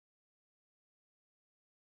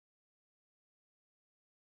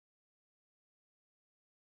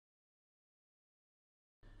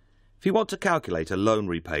If you want to calculate a loan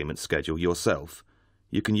repayment schedule yourself,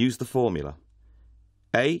 you can use the formula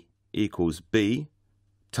A equals B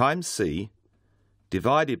times C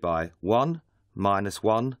divided by 1 minus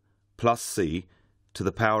 1 plus C to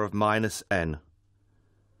the power of minus n.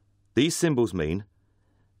 These symbols mean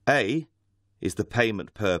A is the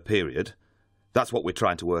payment per period. That's what we're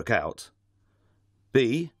trying to work out.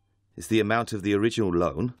 B is the amount of the original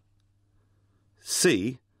loan.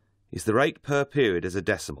 C is the rate per period as a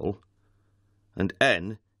decimal. And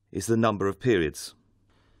n is the number of periods.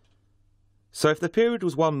 So if the period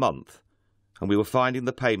was 1 month and we were finding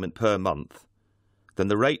the payment per month, then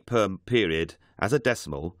the rate per period as a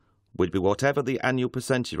decimal would be whatever the annual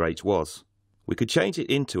percentage rate was. We could change it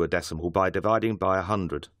into a decimal by dividing by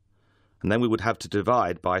 100, and then we would have to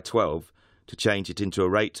divide by 12 to change it into a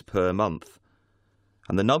rate per month,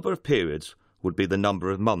 and the number of periods would be the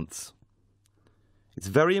number of months. It's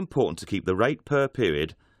very important to keep the rate per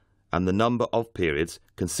period and the number of periods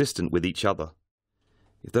consistent with each other.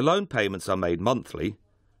 If the loan payments are made monthly,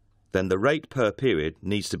 then the rate per period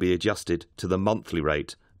needs to be adjusted to the monthly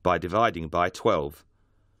rate by dividing by 12,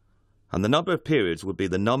 and the number of periods would be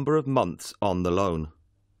the number of months on the loan.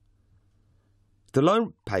 If the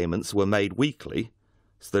loan payments were made weekly,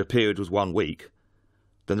 so the period was 1 week,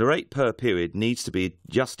 then the rate per period needs to be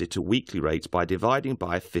adjusted to weekly rates by dividing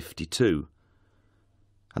by 52.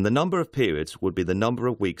 And the number of periods would be the number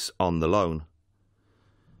of weeks on the loan.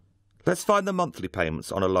 Let's find the monthly payments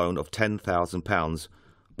on a loan of £10,000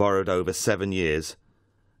 borrowed over 7 years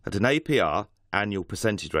at an APR annual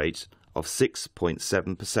percentage rate of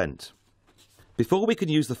 6.7%. Before we can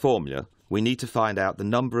use the formula, we need to find out the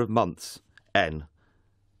number of months, n.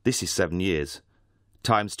 This is 7 years,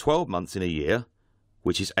 times 12 months in a year,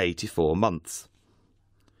 which is 84 months.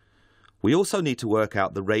 We also need to work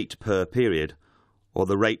out the rate per period, or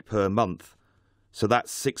the rate per month, so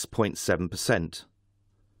that's 6.7%.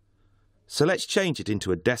 So let's change it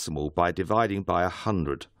into a decimal by dividing by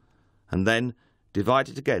 100, and then divide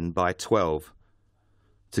it again by 12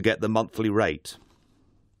 to get the monthly rate.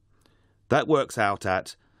 That works out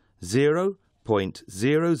at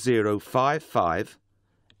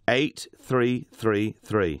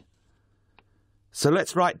 0.00558333. So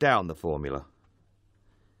let's write down the formula.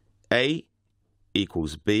 A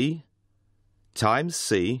equals B times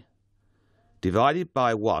C divided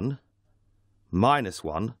by 1 minus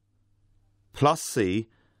 1 plus C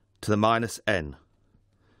to the minus n.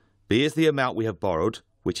 B is the amount we have borrowed,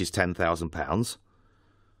 which is £10,000.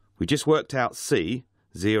 We just worked out C,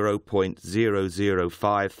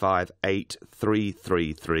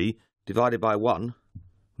 0.00558333, divided by 1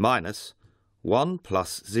 minus 1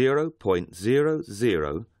 plus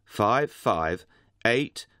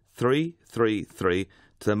 0.00558333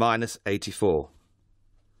 to the minus 84.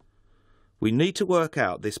 We need to work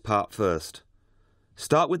out this part first.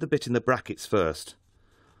 Start with the bit in the brackets first.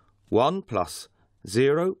 1 plus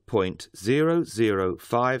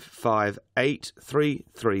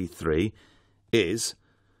 0.00558333 is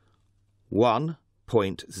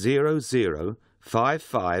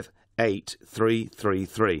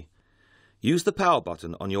 1.00558333. Use the power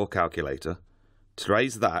button on your calculator to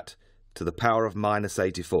raise that to the power of minus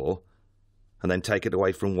 84 and then take it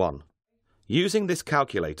away from 1. Using this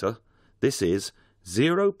calculator, this is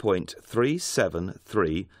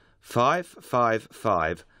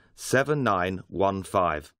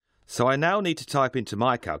 0.373555915. So I now need to type into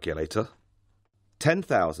my calculator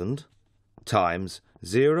 10,000 times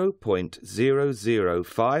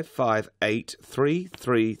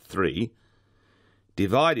 0.00558333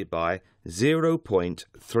 divided by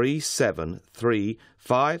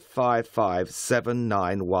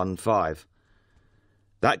 0.373555915.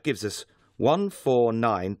 That gives us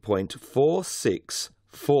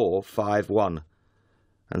 149.46451.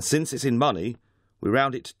 And since it's in money, we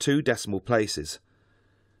round it to 2 decimal places.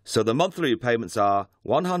 So the monthly repayments are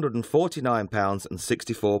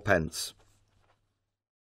 £149.64.